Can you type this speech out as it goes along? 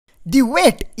The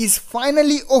wait is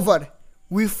finally over.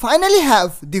 We finally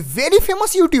have the very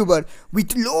famous YouTuber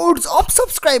with loads of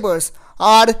subscribers,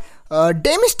 our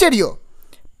Mysterio,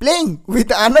 playing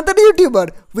with another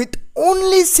YouTuber with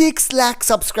only 6 lakh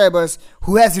subscribers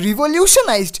who has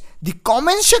revolutionized the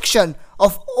comment section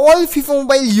of all FIFA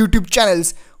Mobile YouTube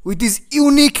channels with his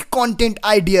unique content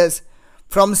ideas.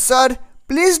 From sir,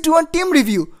 please do a team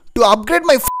review to upgrade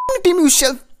my team, you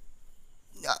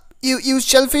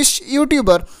selfish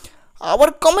YouTuber.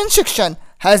 Our comment section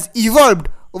has evolved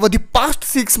over the past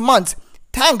 6 months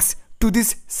thanks to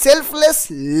this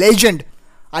selfless legend.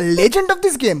 A legend of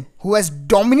this game who has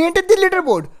dominated the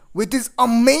leaderboard with his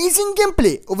amazing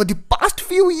gameplay over the past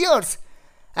few years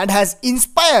and has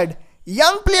inspired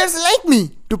young players like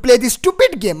me to play this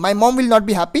stupid game. My mom will not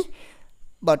be happy,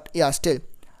 but yeah, still.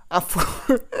 A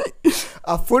football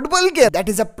game that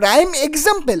is a prime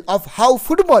example of how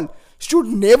football should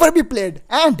never be played.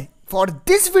 And for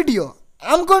this video,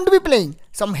 I'm going to be playing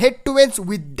some head-to-heads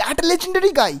with that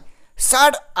legendary guy,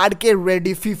 Sir RK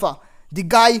Reddy FIFA. The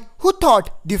guy who thought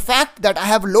the fact that I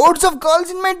have loads of girls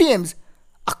in my DMs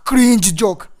a cringe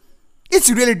joke. It's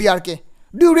reality, RK.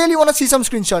 Do you really want to see some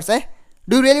screenshots, eh?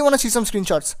 Do you really want to see some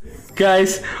screenshots?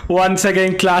 Guys, once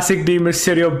again, classic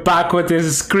Mysterio back with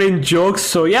his cringe jokes.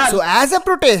 So yeah. So as a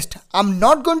protest, I'm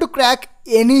not going to crack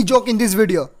any joke in this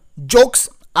video. Jokes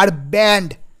are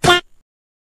banned.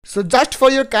 So just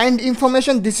for your kind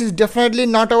information, this is definitely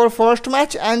not our first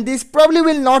match, and this probably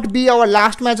will not be our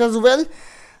last match as well.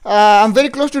 I'm very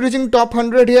close to reaching top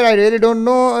 100 here. I really don't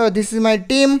know. This is my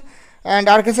team, and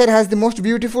RKSR has the most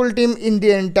beautiful team in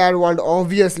the entire world,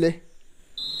 obviously.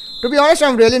 To be honest,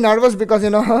 I'm really nervous because, you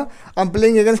know, I'm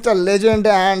playing against a legend,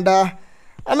 and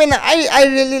I mean, I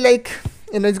really like,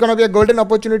 you know, it's gonna be a golden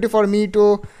opportunity for me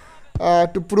to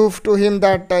prove to him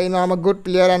that you know, I'm a good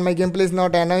player and my gameplay is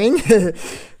not annoying.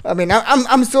 I mean,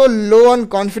 I'm so low on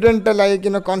confident, like, you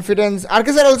know, confidence.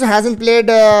 RKSR also hasn't played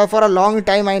for a long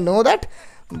time, I know that,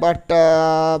 but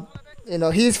you know,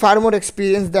 he's far more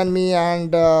experienced than me,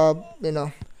 and you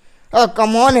know, oh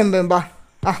come on Mbemba,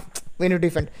 we need to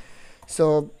defend.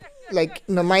 So like,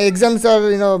 you know, my exams are,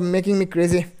 you know, making me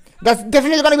crazy. That's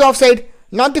definitely gonna be offside.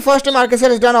 Not the first time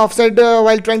RKSR has done offside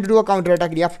while trying to do a counter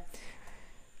attack. Yeah.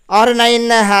 R9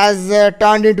 has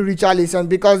turned into Richarlison,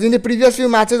 because in the previous few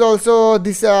matches also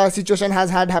this situation has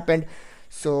happened.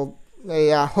 So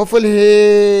yeah,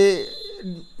 hopefully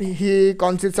he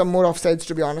concedes some more offsides,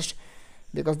 to be honest,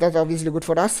 because that's obviously good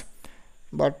for us.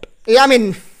 But yeah, I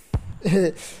mean,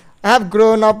 I have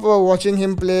grown up watching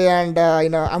him play, and you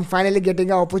know, I'm finally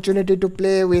getting an opportunity to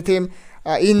play with him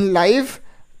in live,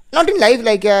 not in live,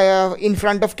 like in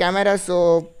front of camera.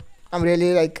 So I'm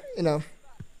really, like, you know,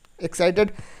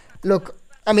 excited. Look,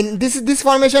 I mean, this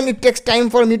formation, it takes time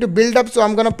for me to build up, so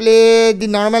I'm gonna play the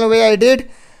normal way I did.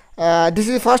 This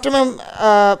is the first time I'm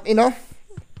you know,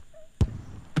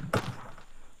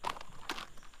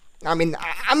 I mean,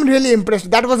 I'm really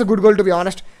impressed. That was a good goal, to be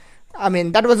honest. I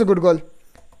mean, that was a good goal.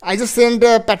 I just sent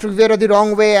Patrick Vieira the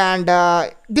wrong way, and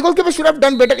the goalkeeper should have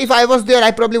done better. If I was there,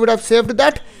 I probably would have saved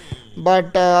that.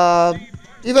 But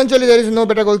eventually, there is no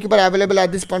better goalkeeper available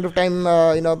at this point of time.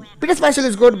 You know, Peter Schmeichel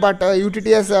is good, but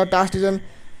UTT's task isn't.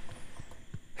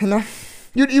 You know,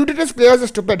 UTT's players are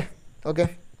stupid.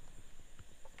 Okay.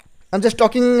 I'm just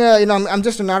talking. You know, I'm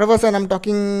just nervous, and I'm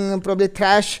talking probably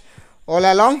trash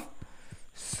all along.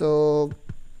 So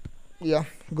yeah,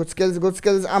 good skills, good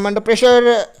skills. I'm under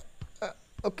pressure.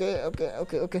 Okay.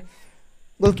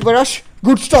 Goalkeeper rush.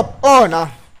 Good stop. Oh no.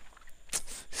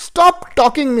 Stop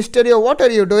talking, Mysterio. What are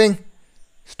you doing?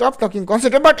 Stop talking.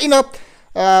 Concentrate. But you know,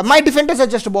 my defenders are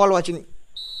just ball watching,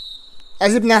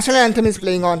 as if national anthem is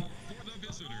playing on.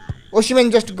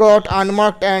 Osimhen just got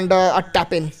unmarked and a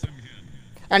tap in.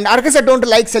 And RKSR don't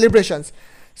like celebrations,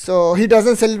 so he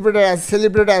doesn't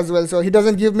celebrate as well. So he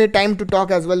doesn't give me time to talk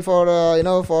as well for you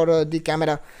know, for the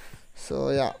camera. So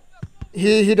yeah,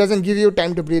 he doesn't give you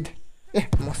time to breathe.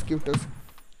 Mosquitoes.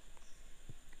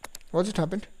 What just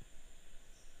happened?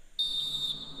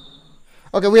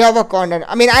 Okay, we have a corner.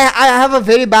 I mean, I have a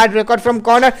very bad record from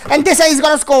corner, and this guy is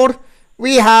gonna score.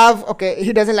 We have, okay,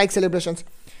 he doesn't like celebrations.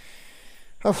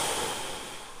 Oh,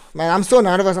 man, I'm so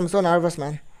nervous,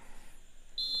 man.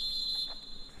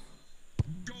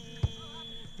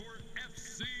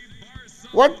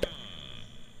 What?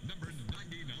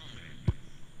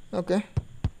 Okay.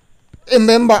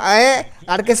 Mbemba,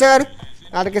 RKSR,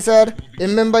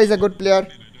 Mbemba is a good player.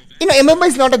 You know, Mbemba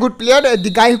is not a good player.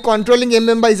 The guy controlling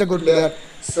Mbemba is a good player.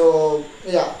 So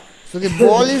yeah. So the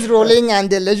ball is rolling, and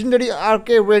the legendary RK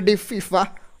Reddy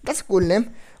FIFA. That's a cool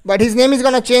name. but his name is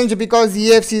gonna change because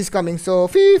EFC is coming. So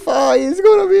FIFA is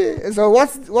gonna be. So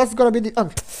what's gonna be the?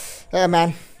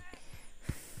 Man.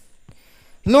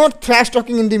 No trash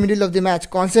talking in the middle of the match.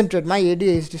 Concentrate. My AD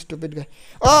is this stupid guy.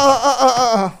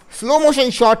 Slow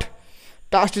motion shot.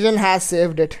 H2H has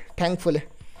saved it, thankfully.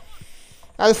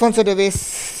 Alfonso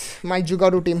Davis, my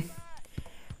Jugaru team.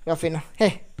 Rafina.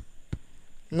 Hey.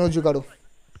 No Jugaru.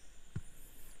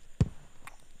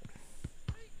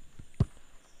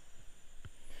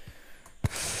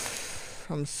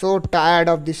 I'm so tired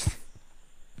of this.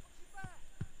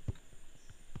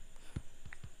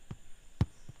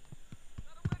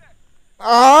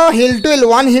 Hill to hill.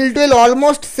 One hill to hill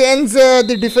almost sends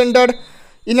the defender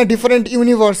in a different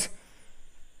universe.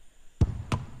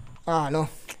 No.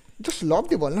 Just lob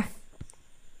the ball, na.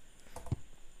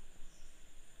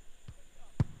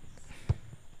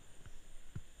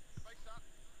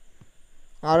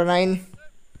 R9.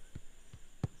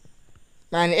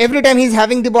 Man, every time he's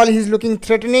having the ball, he's looking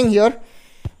threatening here.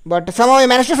 But somehow he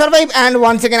managed to survive. And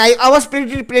once again, I was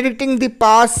predicting the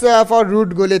pass for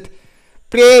Ruud Gullit.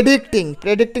 Predicting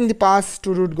the pass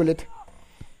to Ruud Gullit.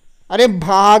 Arey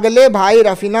bhagle bhai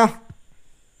Rafina.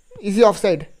 Is he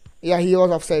offside? Yeah, he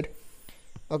was offside.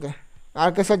 Okay.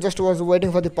 Arkansas just was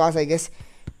waiting for the pass, I guess.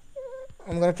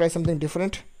 I'm gonna try something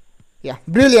different. Yeah,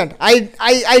 brilliant.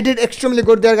 I did extremely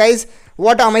good there, guys.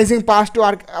 What amazing pass to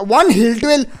one hill to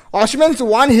hill. Oshman's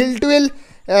one hill to hill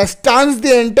stuns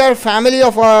the entire family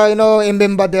of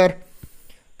Mbemba there.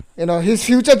 His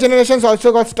future generations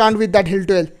also got stunned with that hill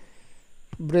to hill.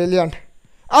 Brilliant.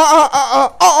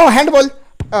 Handball.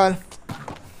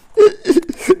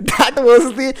 That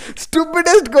was the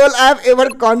stupidest goal I've ever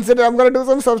considered. I'm gonna do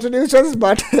some substitutions,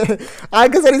 but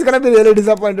Arkansas is gonna be really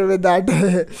disappointed with that.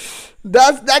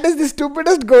 That is the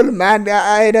stupidest goal, man.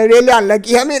 I really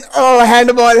unlucky. I mean,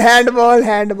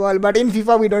 handball. But in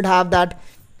FIFA we don't have that.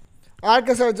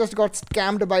 Arkansas just got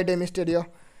scammed by Demi Stadio.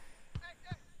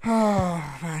 Oh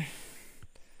man.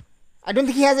 I don't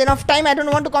think he has enough time. I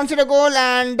don't want to consider goal,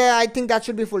 and I think that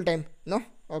should be full time. No?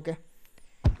 Okay.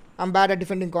 I'm bad at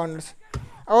defending corners.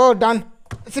 Oh, done.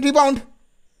 It's a rebound.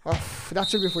 Oh, that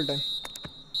should be full time.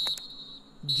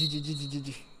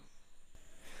 GG.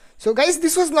 So guys,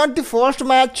 this was not the first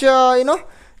match,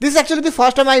 This is actually the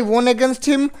first time I won against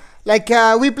him. Like,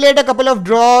 we played a couple of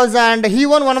draws and he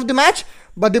won one of the match.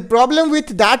 But the problem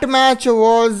with that match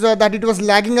was that it was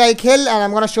lagging like hell, and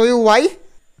I'm gonna show you why.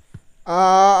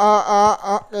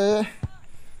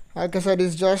 Like I said,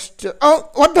 it's just...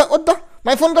 what the?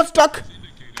 My phone got stuck.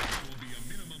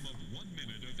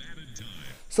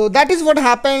 So that is what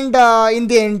happened in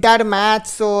the entire match,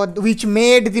 so which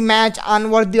made the match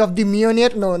unworthy of the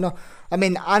Mjolnir. No. I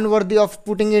mean, unworthy of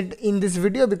putting it in this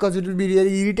video because it will be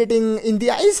really irritating in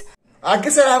the eyes. Okay,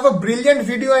 sir, I have a brilliant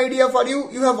video idea for you.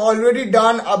 You have already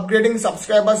done upgrading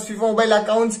subscribers' FIFA Mobile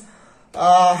accounts.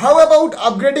 How about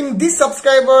upgrading these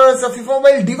subscribers' FIFA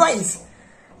Mobile device?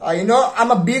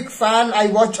 I'm a big fan. I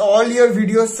watch all your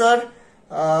videos, sir.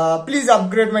 Please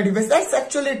upgrade my device. That's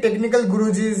actually Technical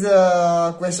Guruji's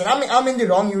question. I'm in the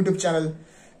wrong YouTube channel.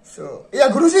 So, yeah,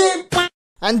 Guruji.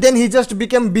 And then he just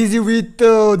became busy with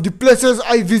the places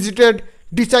I visited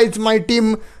besides my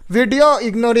team video,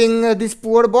 ignoring this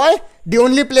poor boy. The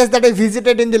only place that I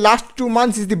visited in the last 2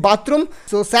 months is the bathroom.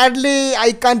 So sadly,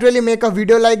 I can't really make a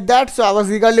video like that. So I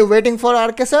was eagerly waiting for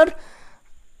Arkansas.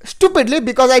 Stupidly,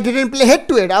 because I didn't play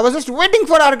head-to-head. I was just waiting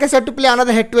for Arkansas to play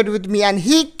another head-to-head with me, and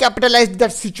he capitalized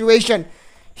that situation.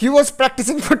 He was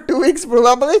practicing for 2 weeks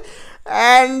probably,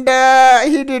 and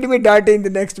he did me dirty in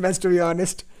the next match, to be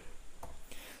honest.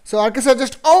 So Arkansas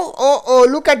just,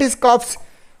 look at his cups.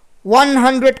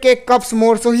 100k cups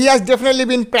more. So he has definitely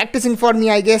been practicing for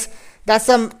me, I guess. That's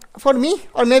for me,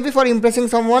 or maybe for impressing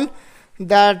someone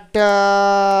that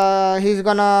he's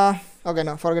gonna... Okay,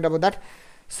 no, forget about that.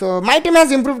 So my team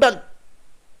has improved a...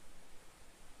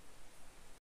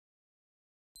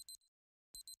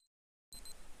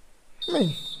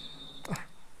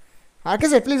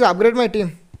 Arkansas, please upgrade my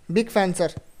team. Big fan, sir.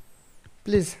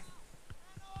 Please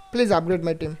upgrade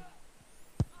my team.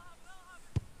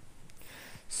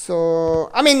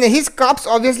 So, I mean, his cups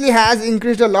obviously has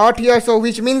increased a lot here, so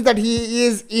which means that he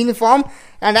is in form.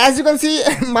 And as you can see,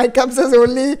 my cups has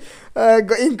only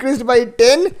increased by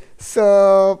 10.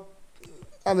 So,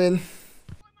 I mean...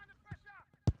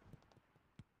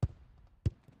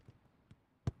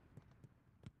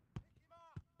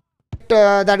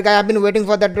 that guy, I've been waiting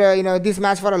for that this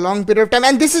match for a long period of time,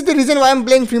 and this is the reason why I'm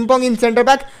playing Frimpong in center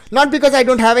back. Not because I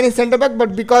don't have any center back,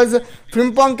 but because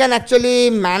Frimpong can actually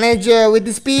manage with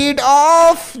the speed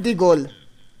of the goal.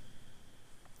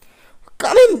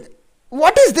 I mean,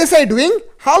 What is this I doing?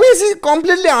 How is he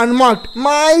completely unmarked?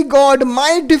 My god,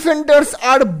 my defenders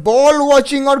are ball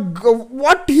watching or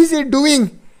what is he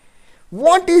doing?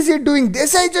 What is he doing?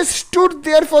 This I just stood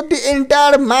there for the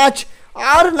entire match.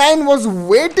 R9 was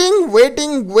waiting.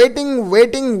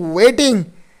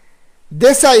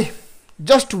 This I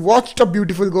just watched a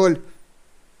beautiful goal.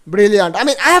 Brilliant. I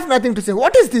mean, I have nothing to say.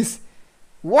 What is this?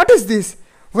 What is this?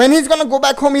 When he's gonna go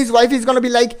back home, his wife is gonna be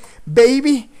like,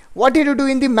 baby, what did you do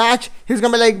in the match? He's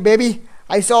gonna be like, baby,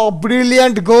 I saw a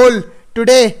brilliant goal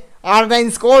today.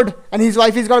 R9 scored. And his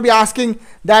wife is gonna be asking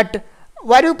that,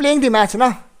 why are you playing the match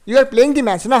now? You are playing the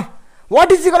match now.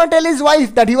 What is he gonna tell his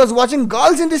wife? That he was watching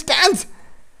girls in the stands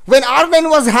when R9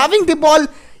 was having the ball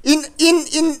in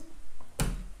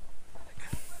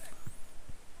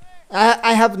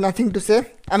I have nothing to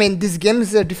say. I mean, this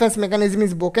game's defense mechanism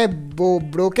is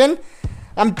broken.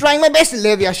 I'm trying my best.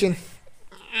 Lev Yashin.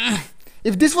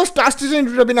 If this was Tastic, it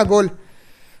would have been a goal.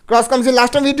 Cross comes in.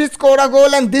 Last time we did score a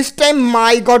goal, and this time,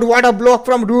 my god, what a block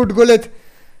from Ruud Gullit.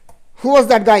 Who was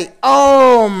that guy?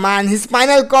 Oh man, his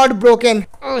spinal cord broken.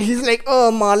 Oh, he's like,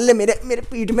 oh, मार ले मेरे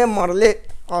पीठ में मार ले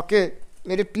आके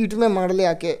मेरे पीठ में मार ले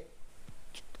आके.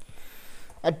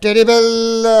 A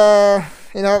terrible,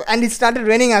 and it started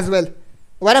raining as well.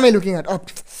 What am I looking at?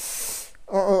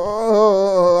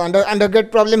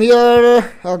 Undergate problem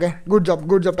here. Okay, good job,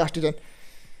 Tastijan.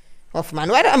 Of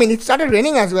man, I mean, it started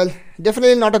raining as well.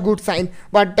 Definitely not a good sign.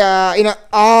 But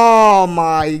oh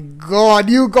my god,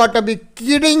 you gotta be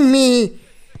kidding me.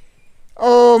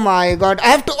 Oh my god, I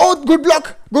have to. Oh, good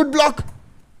block.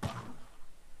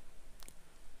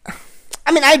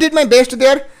 I mean, I did my best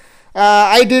there.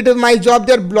 I did my job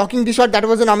there blocking the shot. That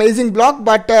was an amazing block,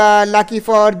 but lucky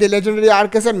for the legendary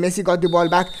Arcasar, Messi got the ball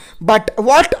back. But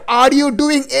what are you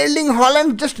doing? Erling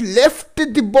Haaland just left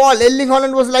the ball. Erling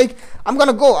Haaland was like, I'm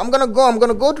gonna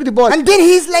go to the ball. And then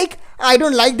he's like, I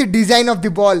don't like the design of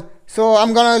the ball, so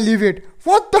I'm gonna leave it.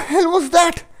 What the hell was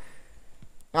that?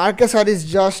 Arcasar is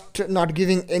just not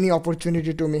giving any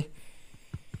opportunity to me.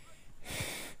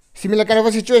 Similar kind of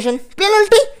a situation.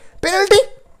 Penalty?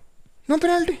 No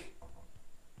penalty.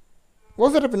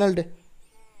 Was that a penalty?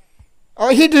 Oh,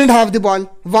 he didn't have the ball.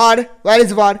 VAR. Where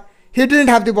is VAR? He didn't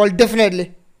have the ball.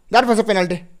 Definitely. That was a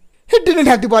penalty. He didn't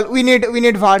have the ball. We need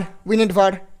VAR.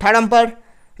 Third umpire.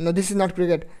 No, this is not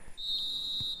cricket.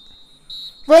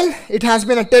 Well, it has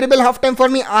been a terrible halftime for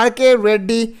me.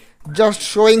 Reddy just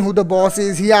showing who the boss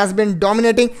is. He has been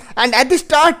dominating. And at the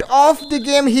start of the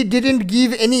game, he didn't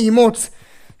give any emotes.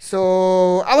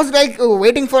 So I was like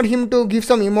waiting for him to give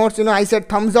some emotes. I said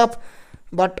thumbs up.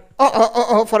 But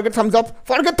forget thumbs up.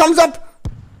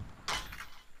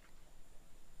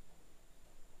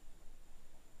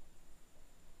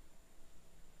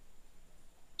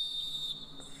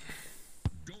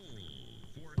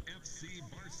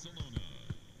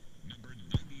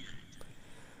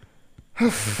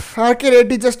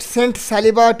 Reddy just sent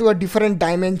Saliba to a different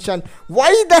dimension.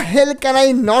 Why the hell can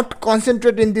I not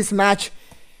concentrate in this match?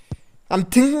 I'm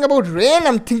thinking about rain.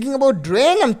 I'm thinking about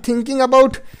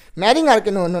marrying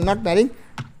Arke. No, not marrying.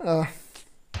 No,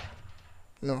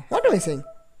 what am I saying?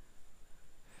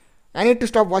 I need to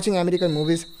stop watching American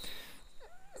movies.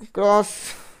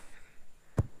 Cross.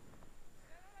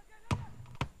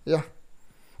 Yeah.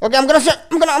 Okay, I'm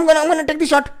gonna take the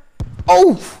shot.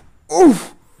 Oh,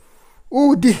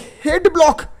 the head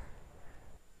block.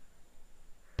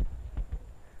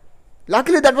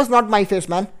 Luckily, that was not my face,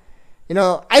 man.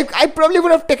 I probably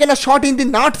would have taken a shot in the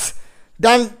nuts.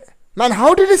 Then, man,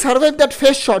 how did he survive that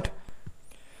face shot?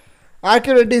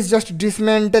 Reddy is just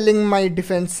dismantling my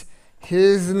defense.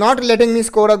 He's not letting me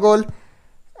score a goal.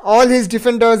 All his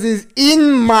defenders is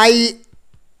in my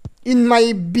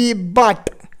butt.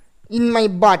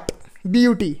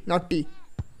 B-U-T, not T.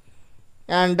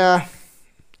 And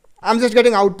I'm just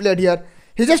getting outplayed here.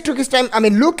 He just took his time. I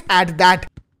mean, look at that.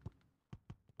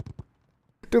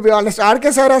 To be honest,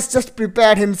 Arcasar has just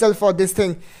prepared himself for this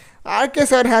thing.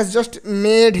 Arcasar has just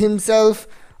made himself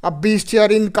a beast here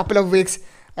in a couple of weeks.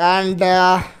 And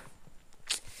I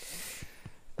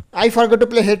forgot to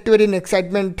play H2H in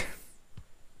excitement.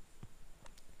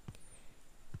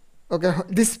 Okay,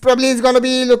 this probably is going to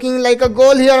be looking like a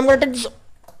goal here. I'm going to take this.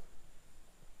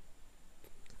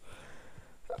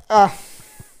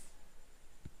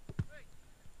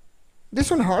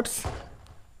 This one hurts.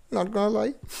 Not gonna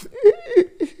lie.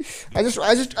 I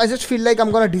just feel like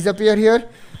I'm gonna disappear here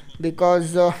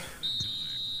because that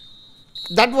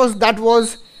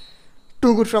was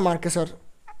too good from Arcasar.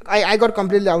 I got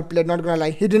completely outplayed, not gonna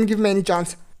lie. He didn't give me any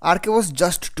chance. Arke was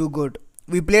just too good.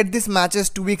 We played these matches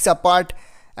 2 weeks apart,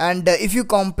 and if you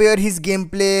compare his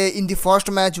gameplay in the first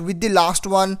match with the last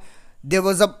one, there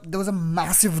was a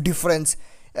massive difference,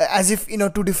 as if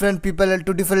two different people,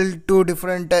 two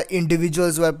different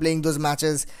individuals were playing those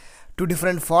matches, two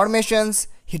different formations.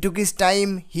 He took his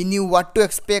time, he knew what to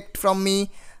expect from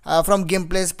me, from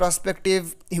gameplay's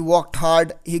perspective. He worked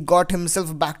hard, he got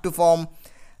himself back to form,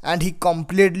 and he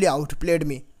completely outplayed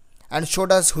me and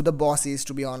showed us who the boss is,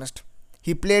 to be honest.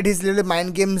 He played his little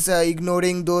mind games,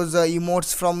 ignoring those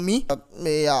emotes from me.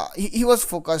 Yeah, he was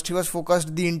focused.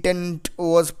 The intent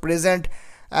was present,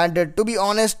 and to be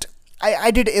honest, I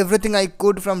did everything I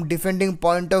could from defending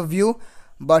point of view.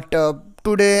 But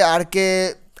today,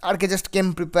 RK just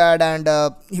came prepared, and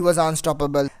he was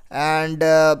unstoppable. And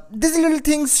these little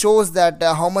things shows that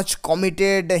how much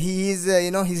committed he is.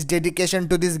 His dedication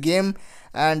to this game,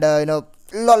 and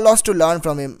lots to learn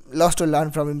from him.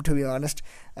 To be honest,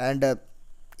 and.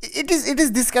 It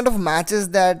is this kind of matches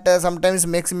that sometimes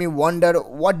makes me wonder,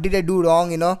 what did I do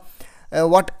wrong,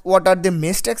 what are the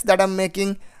mistakes that I'm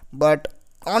making. But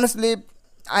honestly,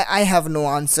 I have no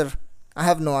answer.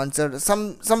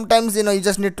 Sometimes you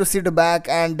just need to sit back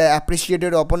and appreciate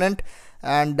your opponent.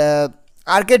 And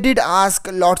RK did ask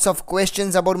lots of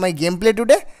questions about my gameplay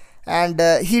today, and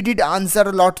he did answer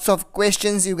lots of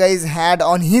questions you guys had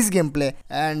on his gameplay.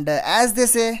 And as they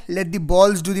say, let the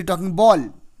balls do the talking.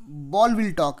 Ball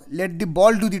will talk. Let the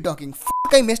ball do the talking.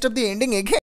 I messed up the ending again.